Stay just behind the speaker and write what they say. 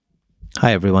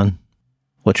Hi everyone.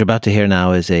 What you're about to hear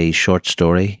now is a short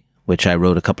story which I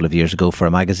wrote a couple of years ago for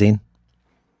a magazine.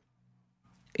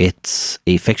 It's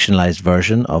a fictionalized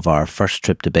version of our first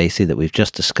trip to Basie that we've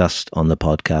just discussed on the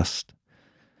podcast.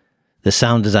 The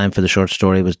sound design for the short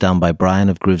story was done by Brian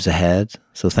of Grooves Ahead,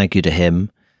 so thank you to him,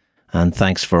 and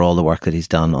thanks for all the work that he's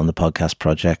done on the podcast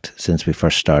project since we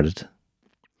first started.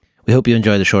 We hope you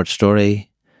enjoy the short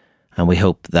story, and we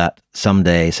hope that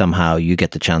someday, somehow, you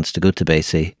get the chance to go to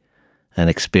Basie and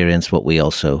experience what we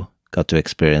also got to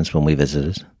experience when we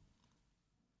visited.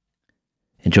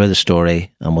 Enjoy the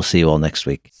story, and we'll see you all next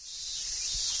week.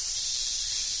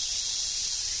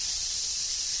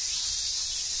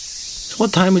 So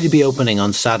what time will you be opening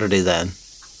on Saturday then?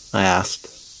 I asked.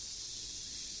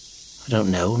 I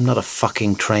don't know, I'm not a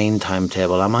fucking train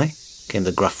timetable, am I? Came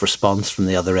the gruff response from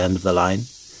the other end of the line,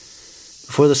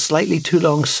 before the slightly too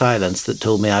long silence that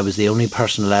told me I was the only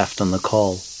person left on the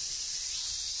call.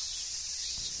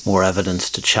 More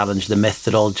evidence to challenge the myth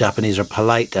that all Japanese are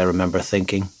polite, I remember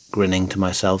thinking, grinning to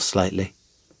myself slightly.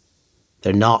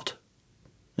 They're not.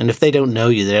 And if they don't know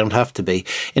you, they don't have to be.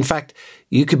 In fact,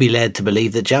 you could be led to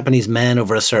believe that Japanese men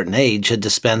over a certain age had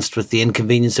dispensed with the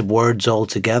inconvenience of words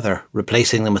altogether,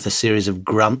 replacing them with a series of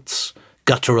grunts,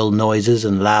 guttural noises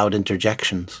and loud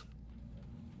interjections.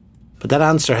 But that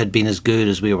answer had been as good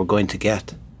as we were going to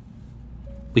get.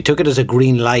 We took it as a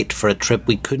green light for a trip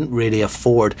we couldn't really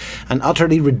afford, an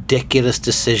utterly ridiculous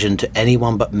decision to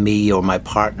anyone but me or my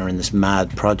partner in this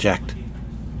mad project.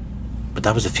 But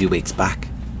that was a few weeks back.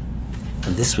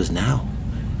 And this was now.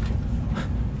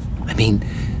 I mean,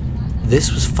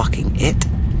 this was fucking it.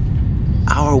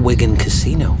 Our Wigan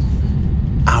casino.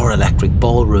 Our electric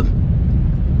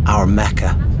ballroom. Our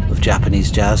mecca of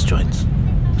Japanese jazz joints.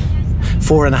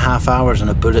 4.5 hours on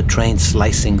a bullet train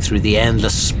slicing through the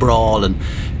endless sprawl and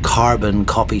carbon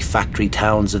copy factory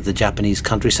towns of the Japanese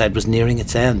countryside was nearing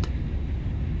its end.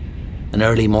 An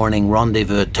early morning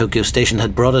rendezvous at Tokyo Station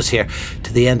had brought us here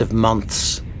to the end of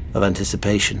months of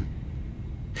anticipation.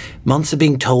 Months of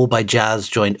being told by jazz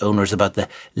joint owners about the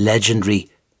legendary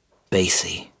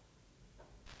Basie,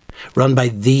 run by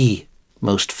the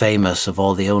most famous of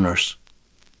all the owners.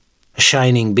 A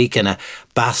shining beacon, a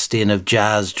bastion of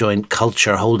jazz joint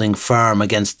culture holding firm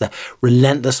against the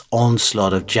relentless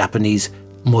onslaught of Japanese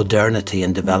modernity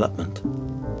and development.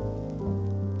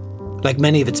 Like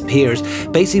many of its peers,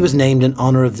 Basie was named in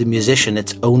honour of the musician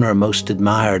its owner most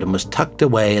admired and was tucked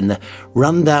away in the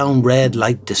run-down red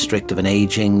light district of an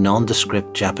ageing,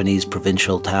 nondescript Japanese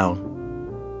provincial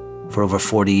town. For over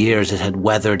 40 years it had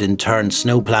weathered in turn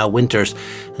snowplough winters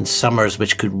and summers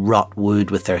which could rot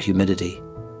wood with their humidity.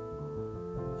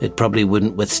 It probably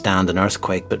wouldn't withstand an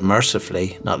earthquake, but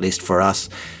mercifully, not least for us,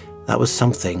 that was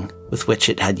something with which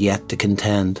it had yet to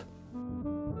contend.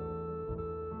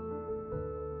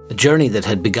 A journey that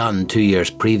had begun 2 years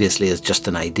previously as just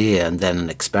an idea and then an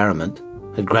experiment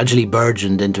had gradually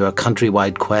burgeoned into a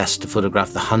countrywide quest to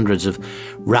photograph the hundreds of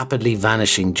rapidly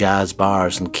vanishing jazz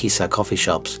bars and kisa coffee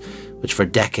shops which for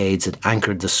decades had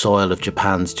anchored the soil of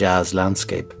Japan's jazz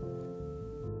landscape.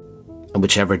 And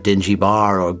whichever dingy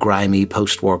bar or grimy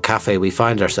post-war cafe we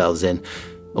find ourselves in,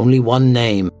 only one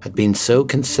name had been so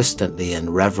consistently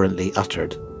and reverently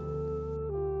uttered.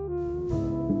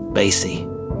 Basie.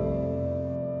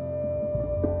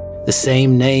 The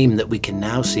same name that we can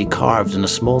now see carved in a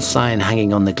small sign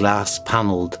hanging on the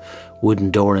glass-panelled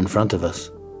wooden door in front of us.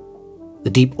 The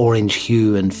deep orange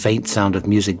hue and faint sound of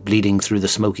music bleeding through the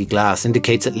smoky glass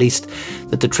indicates at least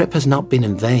that the trip has not been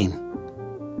in vain.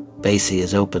 Basie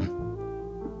is open.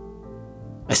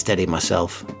 I steady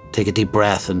myself, take a deep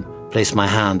breath and place my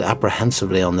hand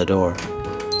apprehensively on the door.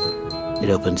 It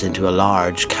opens into a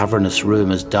large, cavernous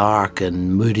room as dark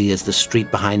and moody as the street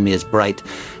behind me is bright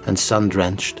and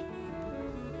sun-drenched.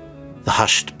 The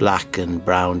hushed black and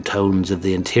brown tones of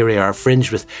the interior are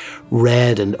fringed with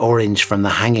red and orange from the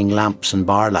hanging lamps and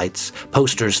bar lights.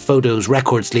 Posters, photos,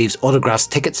 record sleeves, autographs,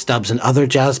 ticket stubs and other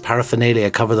jazz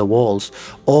paraphernalia cover the walls,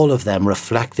 all of them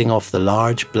reflecting off the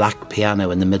large black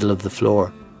piano in the middle of the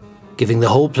floor, giving the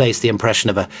whole place the impression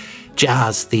of a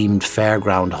jazz-themed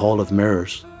fairground hall of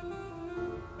mirrors.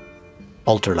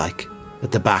 Altar-like,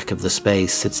 at the back of the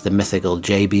space sits the mythical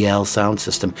JBL sound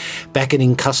system,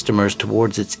 beckoning customers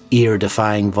towards its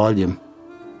ear-defying volume.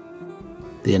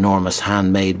 The enormous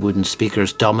handmade wooden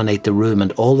speakers dominate the room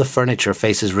and all the furniture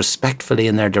faces respectfully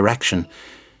in their direction.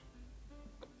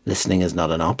 Listening is not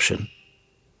an option.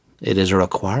 It is a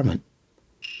requirement.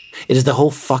 It is the whole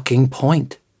fucking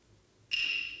point.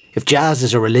 If jazz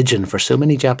is a religion for so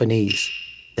many Japanese,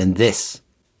 then this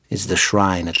is the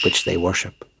shrine at which they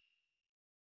worship.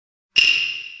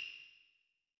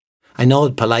 I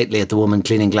nod politely at the woman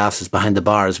cleaning glasses behind the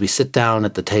bar as we sit down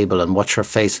at the table and watch her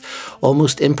face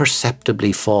almost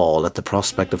imperceptibly fall at the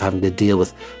prospect of having to deal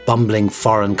with bumbling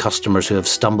foreign customers who have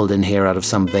stumbled in here out of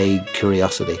some vague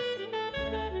curiosity.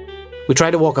 We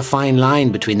try to walk a fine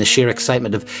line between the sheer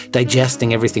excitement of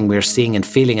digesting everything we're seeing and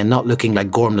feeling and not looking like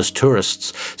gormless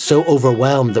tourists, so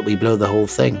overwhelmed that we blow the whole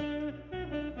thing.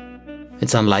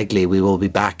 It's unlikely we will be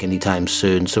back anytime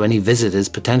soon, so any visit is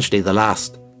potentially the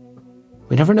last.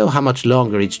 We never know how much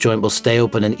longer each joint will stay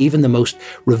open, and even the most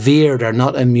revered are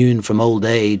not immune from old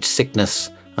age, sickness,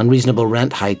 unreasonable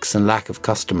rent hikes and lack of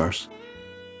customers.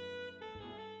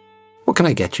 "What can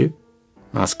I get you?"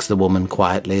 asks the woman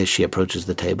quietly as she approaches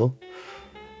the table.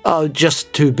 "Oh,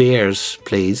 just 2 beers,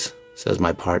 please," says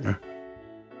my partner.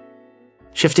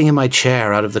 Shifting in my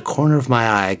chair, out of the corner of my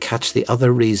eye, I catch the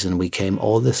other reason we came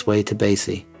all this way to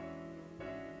Basie.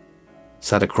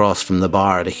 Sat across from the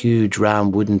bar at a huge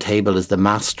round wooden table is the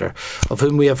master, of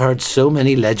whom we have heard so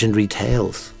many legendary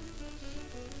tales.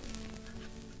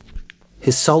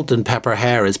 His salt and pepper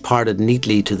hair is parted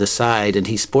neatly to the side, and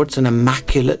he sports an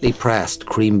immaculately pressed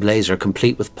cream blazer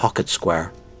complete with pocket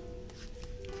square.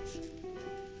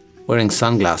 Wearing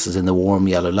sunglasses in the warm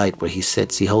yellow light where he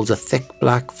sits, he holds a thick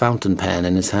black fountain pen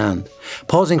in his hand.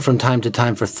 Pausing from time to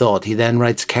time for thought, he then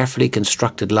writes carefully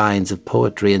constructed lines of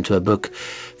poetry into a book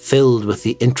filled with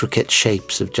the intricate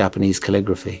shapes of Japanese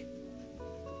calligraphy.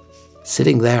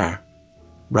 Sitting there,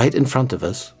 right in front of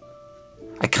us,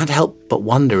 I can't help but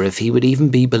wonder if he would even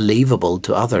be believable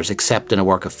to others except in a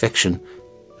work of fiction.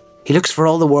 He looks for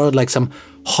all the world like some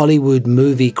Hollywood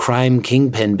movie crime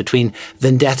kingpin between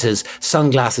vendettas,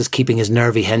 sunglasses keeping his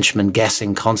nervy henchmen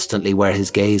guessing constantly where his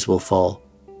gaze will fall.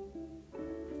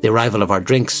 The arrival of our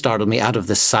drinks startled me out of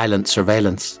this silent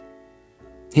surveillance.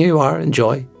 "Here you are,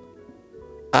 enjoy."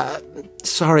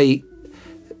 Sorry.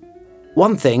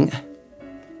 One thing.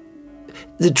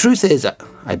 The truth is,"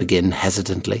 I begin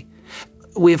hesitantly,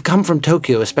 "we have come from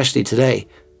Tokyo, especially today."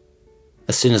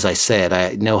 As soon as I say it,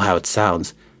 I know how it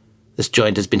sounds. This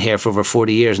joint has been here for over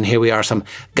 40 years, and here we are, some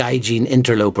gaijin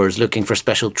interlopers looking for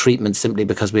special treatment simply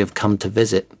because we have come to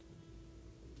visit.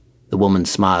 The woman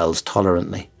smiles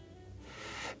tolerantly.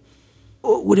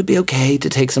 "Would it be okay to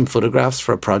take some photographs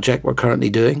for a project we're currently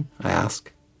doing?" I ask.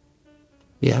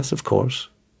 "Yes, of course,"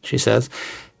 she says.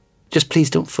 "Just please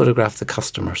don't photograph the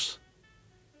customers."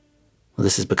 Well,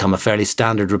 this has become a fairly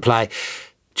standard reply.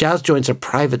 Jazz joints are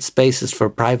private spaces for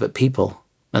private people,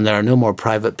 and there are no more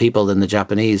private people than the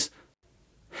Japanese.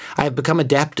 I have become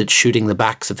adept at shooting the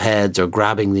backs of heads or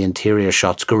grabbing the interior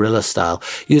shots guerrilla style,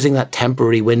 using that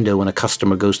temporary window when a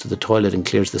customer goes to the toilet and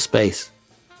clears the space.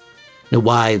 No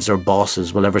wives or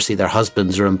bosses will ever see their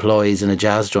husbands or employees in a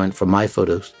jazz joint from my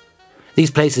photos.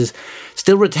 These places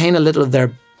still retain a little of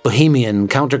their bohemian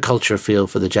counterculture feel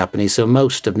for the Japanese, so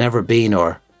most have never been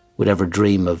or would ever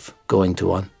dream of going to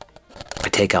one. I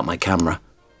take out my camera,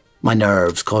 my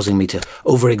nerves causing me to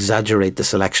over-exaggerate the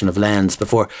selection of lens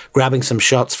before grabbing some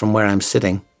shots from where I'm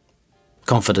sitting.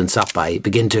 Confidence up, I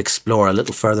begin to explore a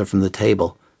little further from the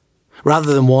table.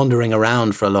 Rather than wandering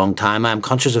around for a long time, I am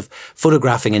conscious of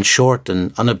photographing in short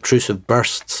and unobtrusive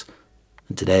bursts,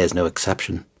 and today is no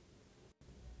exception.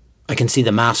 I can see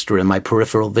the master in my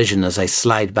peripheral vision as I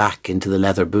slide back into the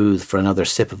leather booth for another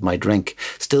sip of my drink,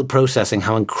 still processing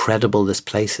how incredible this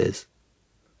place is.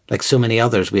 Like so many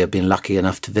others we have been lucky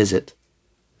enough to visit.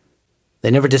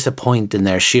 They never disappoint in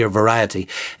their sheer variety,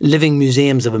 living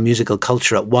museums of a musical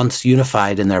culture at once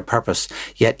unified in their purpose,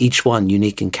 yet each one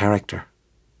unique in character.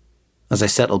 As I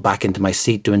settle back into my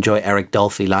seat to enjoy Eric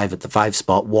Dolphy live at the 5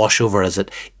 Spot wash over us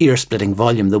at ear-splitting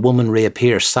volume, the woman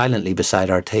reappears silently beside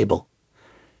our table.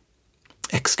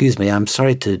 "Excuse me, I'm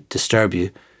sorry to disturb you,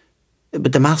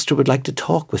 but the master would like to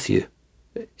talk with you,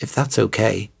 if that's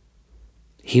okay."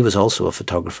 He was also a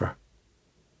photographer.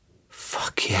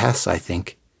 Fuck yes, I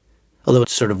think. Although a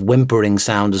sort of whimpering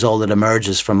sound is all that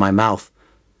emerges from my mouth.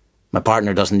 My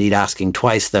partner doesn't need asking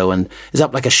twice, though, and is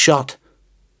up like a shot.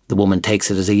 The woman takes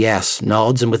it as a yes,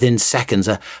 nods, and within seconds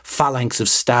a phalanx of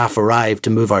staff arrive to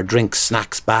move our drinks,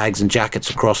 snacks, bags and jackets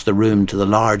across the room to the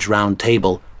large round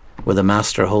table where the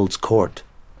master holds court.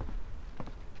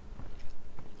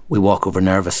 We walk over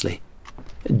nervously,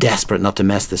 desperate not to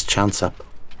mess this chance up.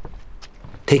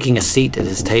 Taking a seat at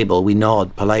his table, we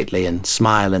nod politely and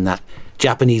smile in that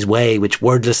Japanese way which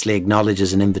wordlessly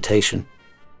acknowledges an invitation.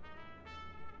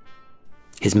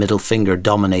 His middle finger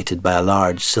dominated by a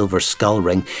large silver skull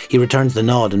ring, he returns the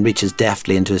nod and reaches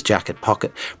deftly into his jacket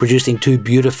pocket, producing 2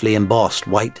 beautifully embossed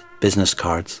white business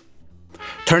cards.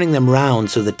 Turning them round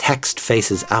so the text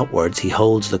faces outwards, he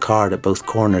holds the card at both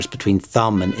corners between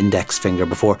thumb and index finger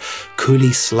before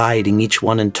coolly sliding each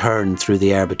one in turn through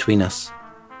the air between us.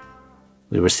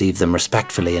 We receive them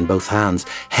respectfully in both hands,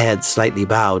 heads slightly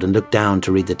bowed, and look down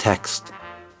to read the text.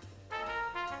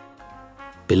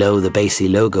 Below the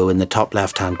Basie logo in the top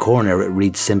left-hand corner, it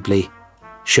reads simply,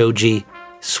 Shoji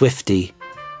Swifty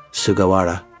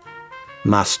Sugawara,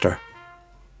 Master.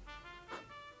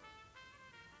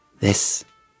 This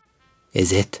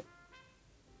is it.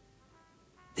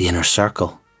 The inner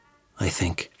circle, I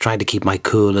think, trying to keep my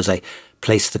cool as I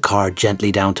place the card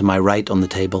gently down to my right on the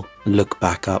table and look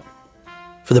back up.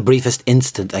 For the briefest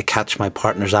instant, I catch my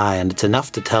partner's eye, and it's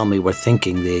enough to tell me we're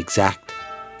thinking the exact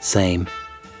same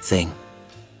thing.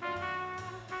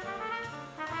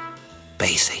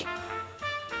 Basie.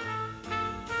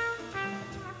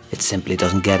 It simply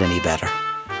doesn't get any better.